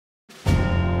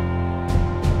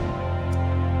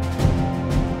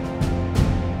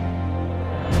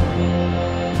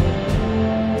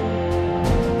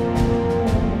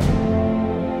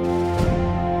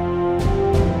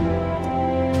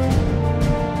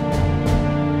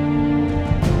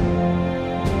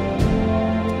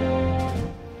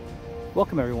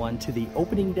Welcome everyone to the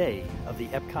opening day of the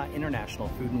Epcot International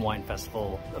Food and Wine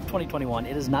Festival of 2021.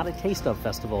 It is not a taste of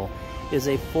festival, it is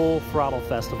a full throttle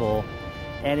festival,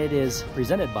 and it is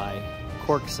presented by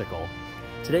Corksicle.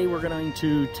 Today we're going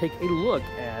to take a look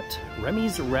at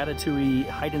Remy's Ratatouille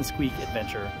Hide and Squeak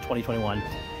Adventure 2021.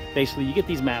 Basically, you get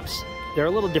these maps. They're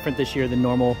a little different this year than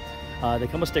normal. They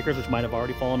come with stickers, which might have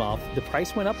already fallen off. The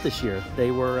price went up this year.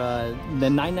 They were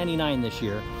 $9.99 this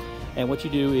year. And what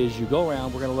you do is you go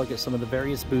around, we're gonna look at some of the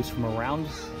various booths from around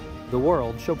the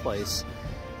world, showplace,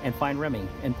 and find Remy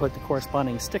and put the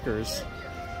corresponding stickers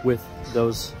with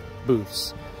those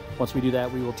booths. Once we do that,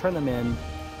 we will turn them in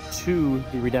to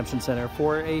the Redemption Center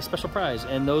for a special prize.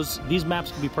 And these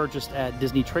maps can be purchased at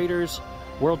Disney Traders,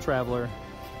 World Traveler,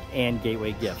 and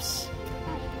Gateway Gifts.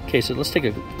 Okay, so let's take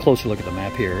a closer look at the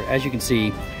map here. As you can see,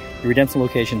 the redemption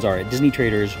locations are at Disney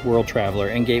Traders, World Traveler,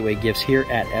 and Gateway Gifts here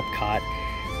at Epcot.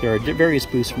 There are various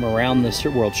booths from around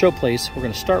the World Showplace. We're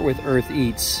going to start with Earth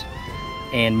Eats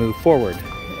and move forward.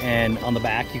 And on the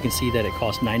back, you can see that it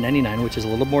costs $9.99, which is a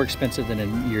little more expensive than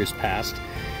in years past.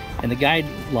 And the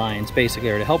guidelines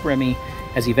basically are to help Remy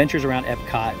as he ventures around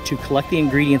Epcot to collect the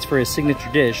ingredients for his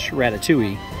signature dish,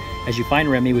 Ratatouille. As you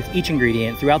find Remy with each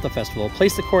ingredient throughout the festival,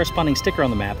 place the corresponding sticker on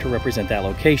the map to represent that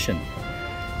location.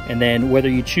 And then whether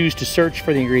you choose to search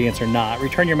for the ingredients or not,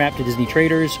 return your map to Disney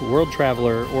Traders, World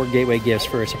Traveler, or Gateway Gifts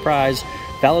for a surprise,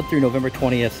 valid through November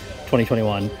 20th,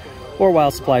 2021, or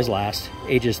while supplies last,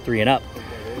 ages 3 and up.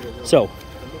 So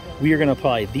we are going to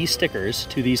apply these stickers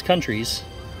to these countries,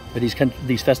 or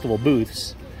these festival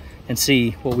booths, and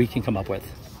see what we can come up with.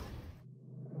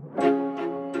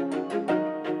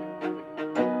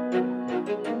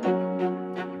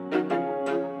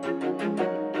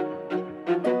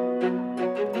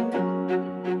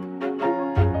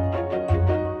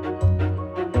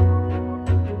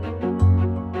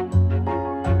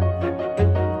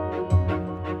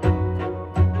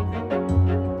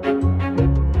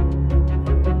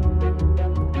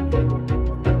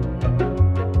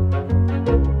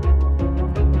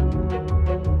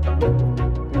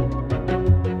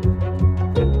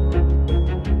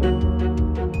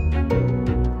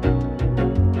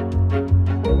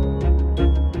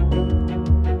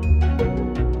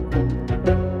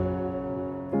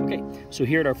 So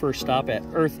here at our first stop at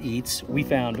Earth Eats, we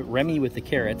found Remy with the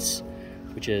carrots,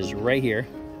 which is right here.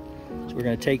 So we're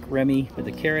going to take Remy with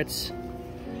the carrots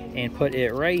and put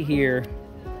it right here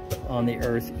on the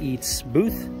Earth Eats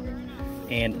booth.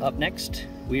 And up next,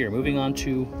 we are moving on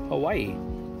to Hawaii.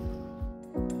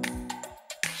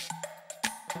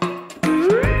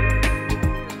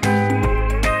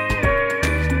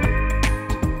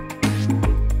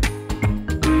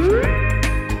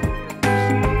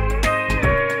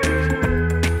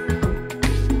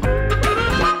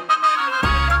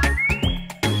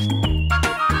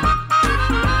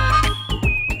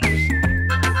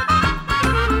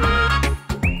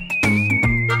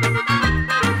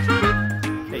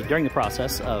 During the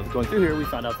process of going through here, we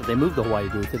found out that they moved the Hawaii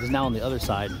booth. It is now on the other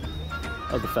side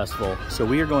of the festival. So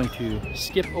we are going to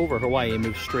skip over Hawaii and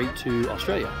move straight to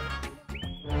Australia.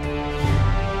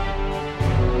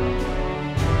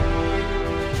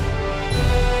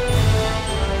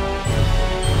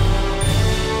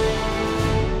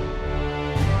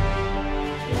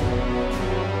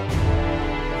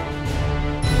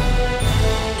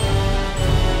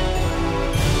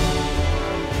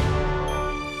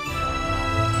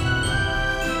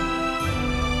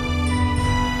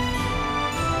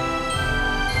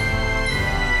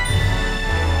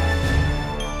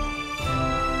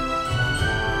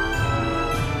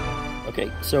 Okay,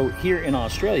 so here in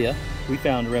Australia, we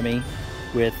found Remy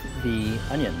with the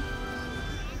onion.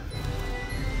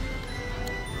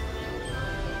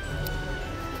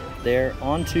 They're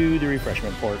onto the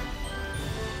refreshment port.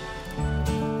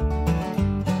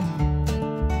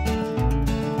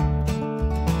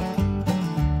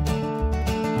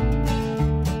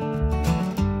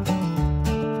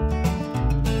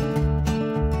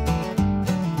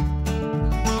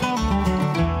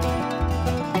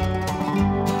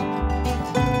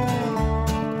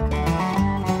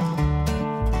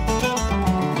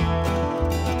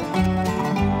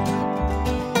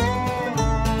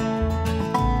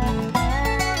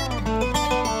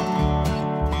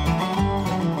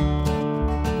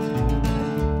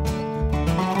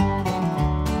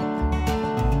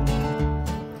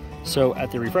 So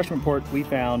at the refreshment port, we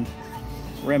found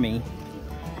Remy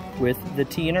with the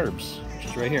tea and herbs, which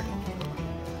is right here.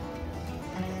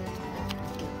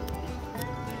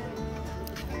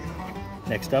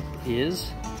 Next up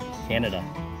is Canada.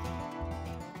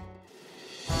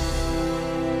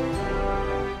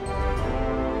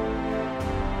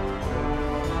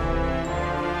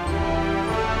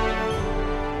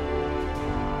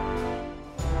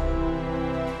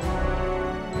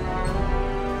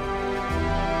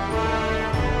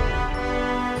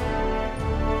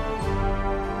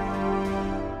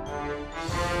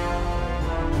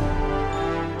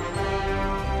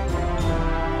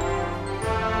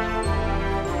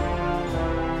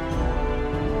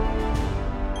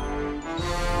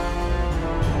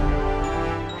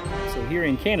 here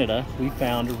in Canada, we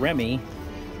found Remy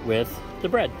with the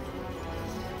bread.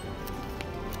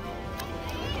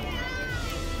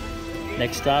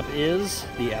 Next stop is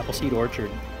the Appleseed Orchard.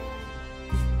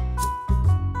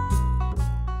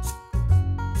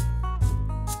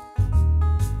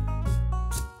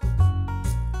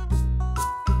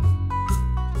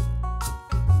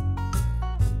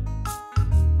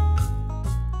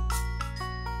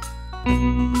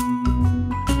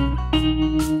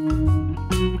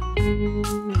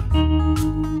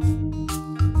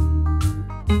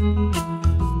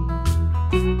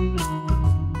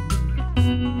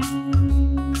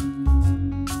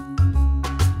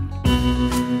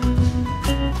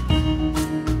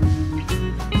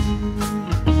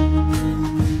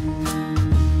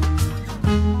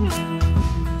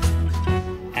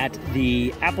 At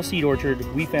the Appleseed Orchard,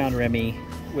 we found Remy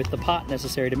with the pot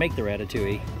necessary to make the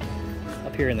ratatouille.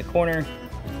 Up here in the corner,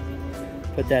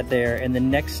 put that there, and the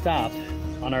next stop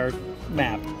on our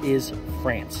map is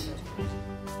France.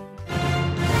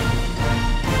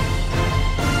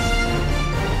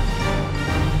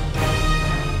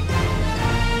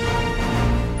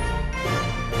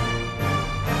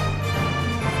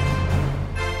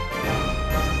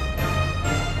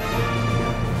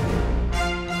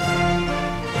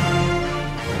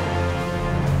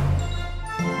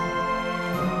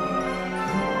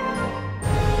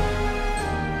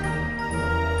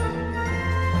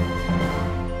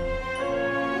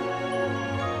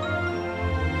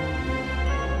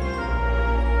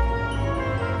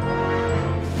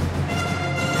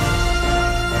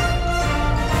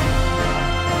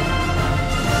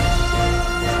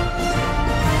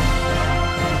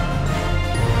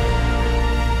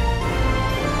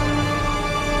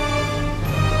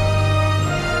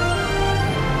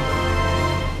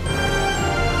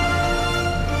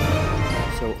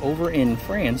 Over in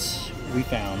France, we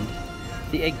found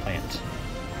the eggplant.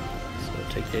 So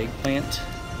take the eggplant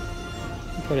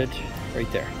and put it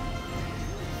right there.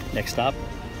 Next stop,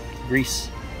 Greece.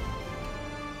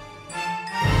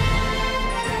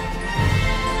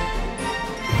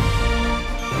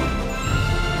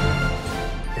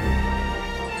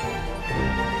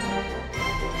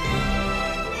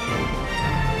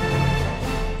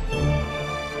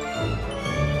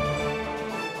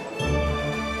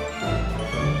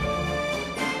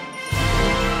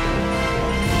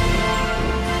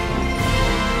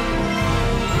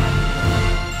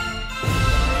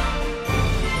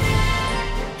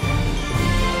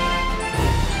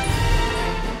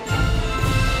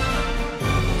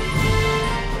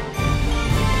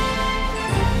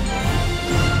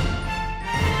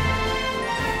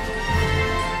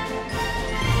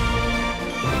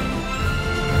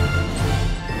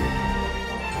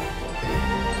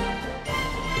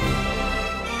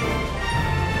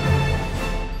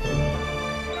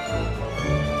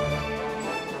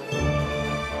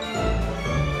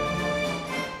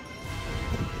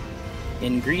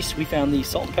 In Greece, we found the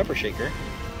salt and pepper shaker.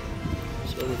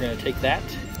 So we're going to take that,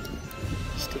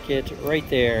 stick it right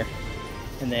there,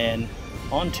 and then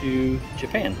on to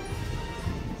Japan.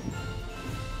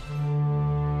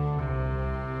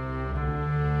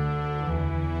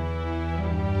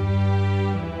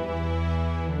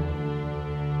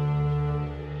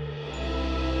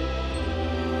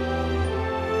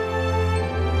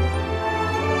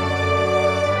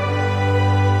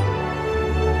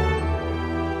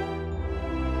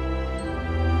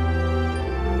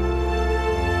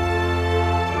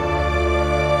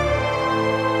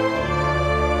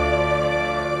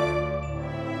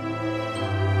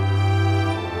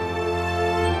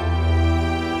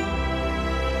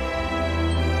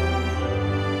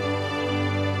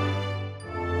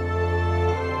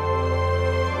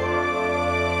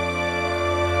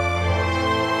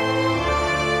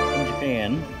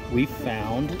 We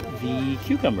found the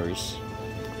cucumbers.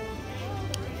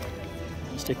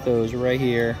 Stick those right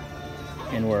here,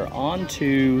 and we're on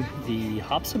to the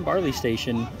hops and barley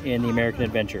station in the American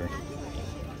Adventure.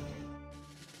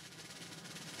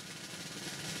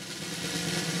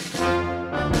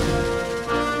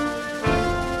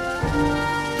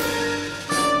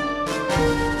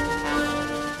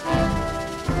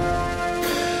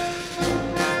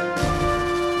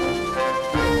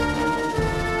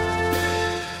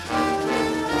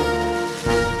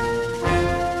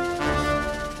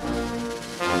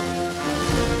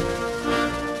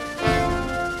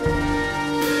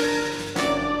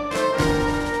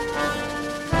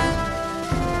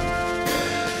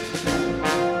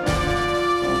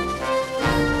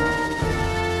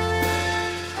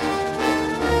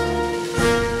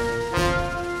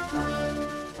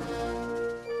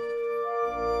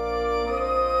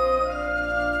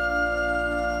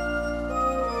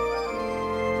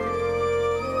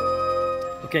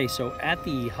 Okay, so at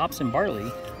the hops and barley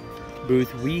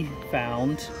booth, we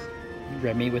found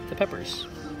Remy with the peppers.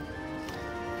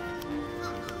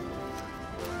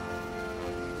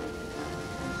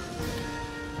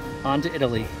 On to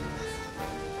Italy.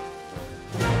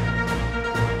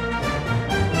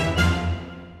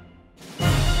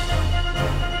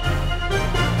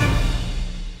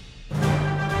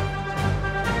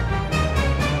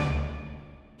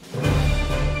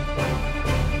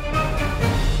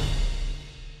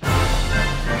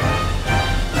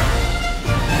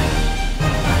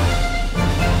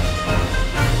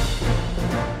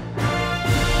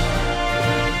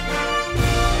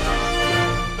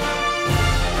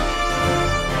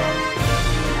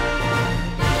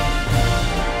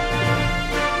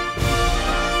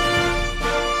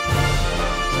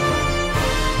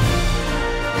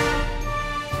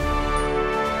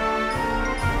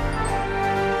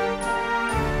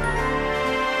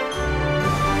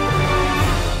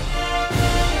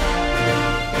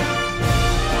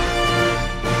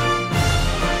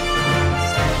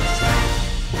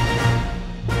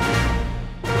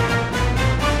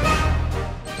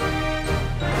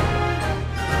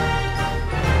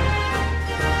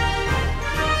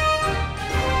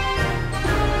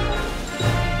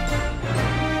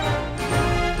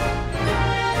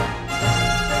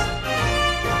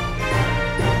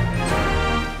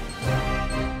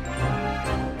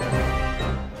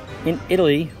 In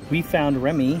Italy, we found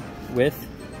Remy with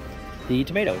the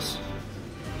tomatoes.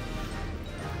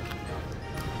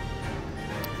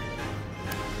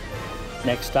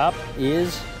 Next stop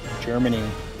is Germany.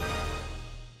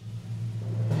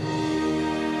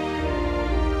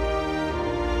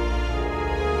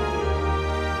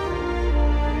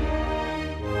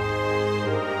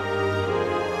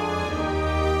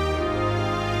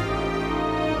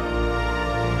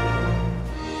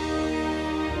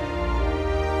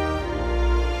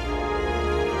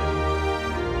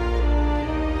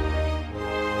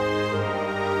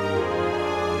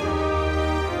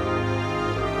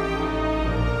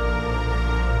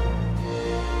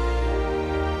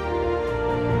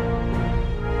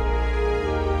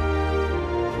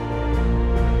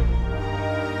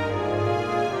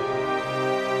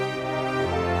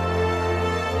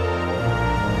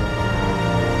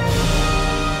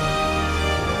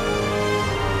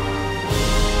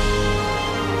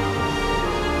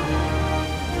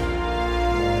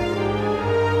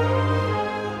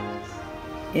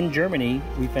 In Germany,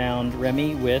 we found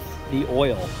Remy with the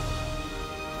oil.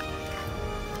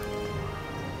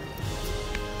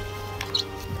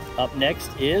 Up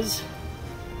next is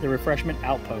the refreshment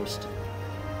outpost.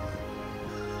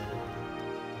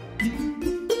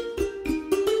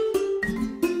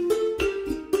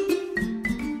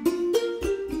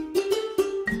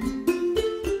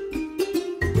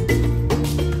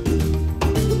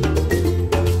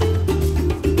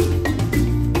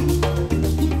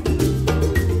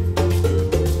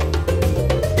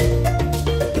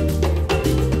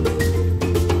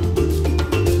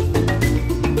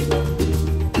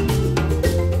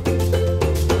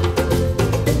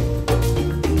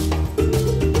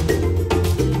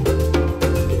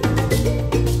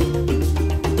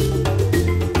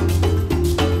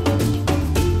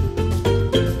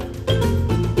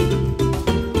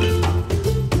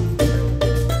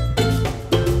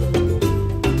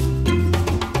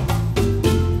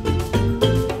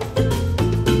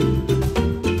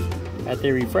 At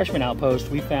the refreshment outpost,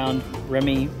 we found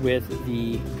Remy with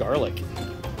the garlic.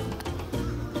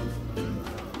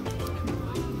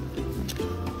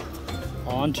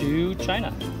 On to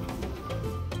China.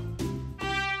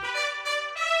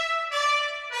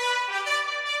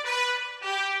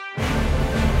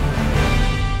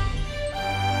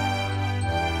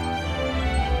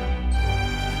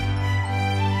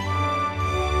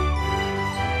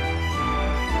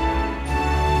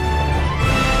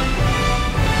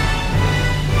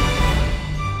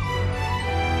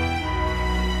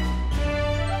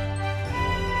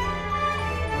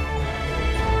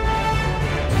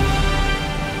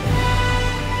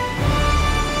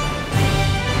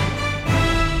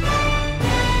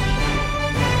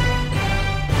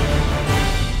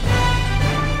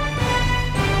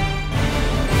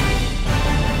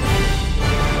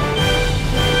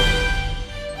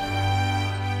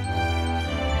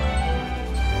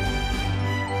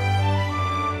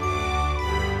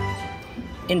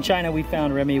 In China, we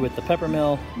found Remy with the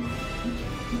peppermill.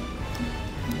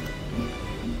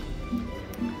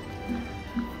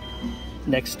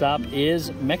 Next stop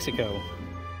is Mexico.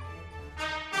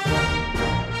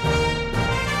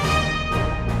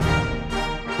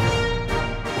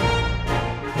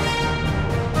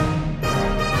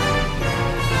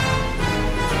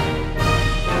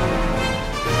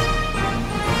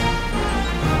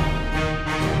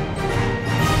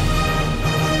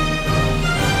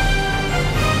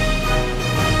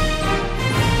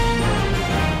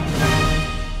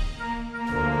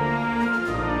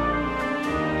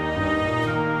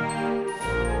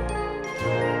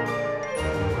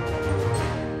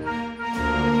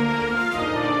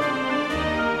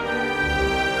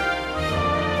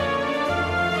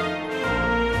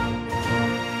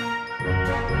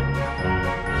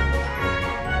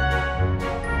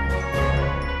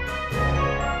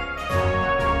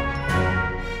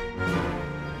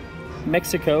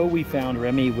 Mexico, we found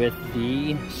Remy with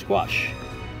the squash.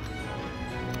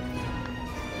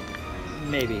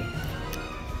 Maybe.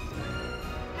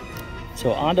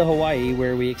 So on to Hawaii,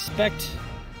 where we expect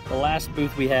the last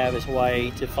booth we have is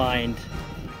Hawaii to find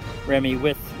Remy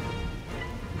with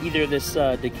either this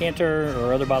decanter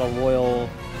or other bottle of oil,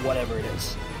 whatever it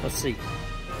is. Let's see.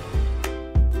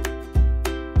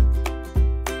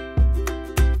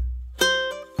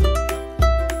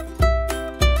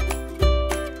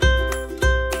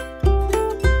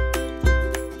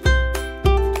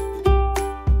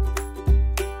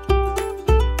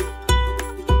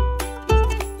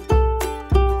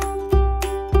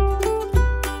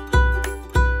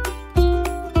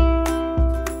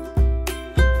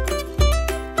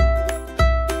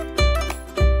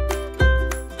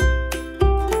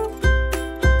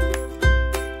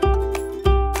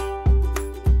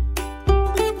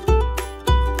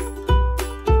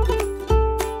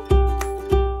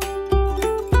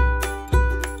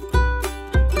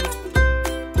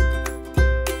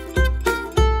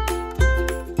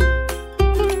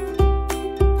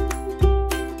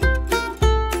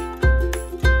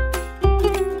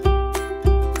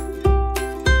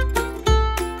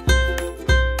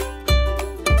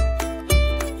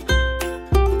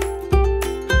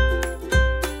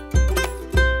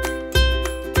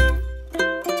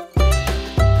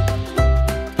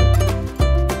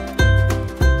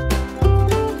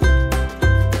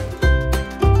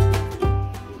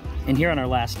 And here on our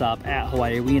last stop at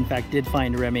Hawaii, we in fact did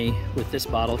find Remy with this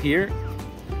bottle here.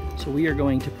 So we are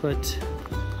going to put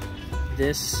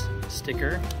this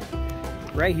sticker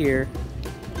right here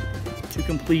to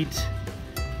complete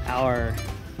our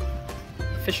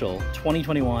official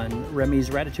 2021 Remy's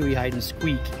Ratatouille Hide and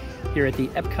Squeak here at the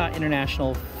Epcot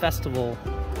International Festival,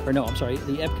 or no, I'm sorry,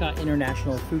 the Epcot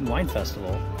International Food and Wine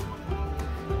Festival.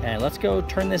 And let's go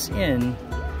turn this in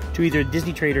to either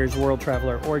Disney Traders, World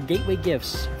Traveler, or Gateway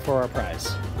Gifts for our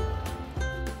prize.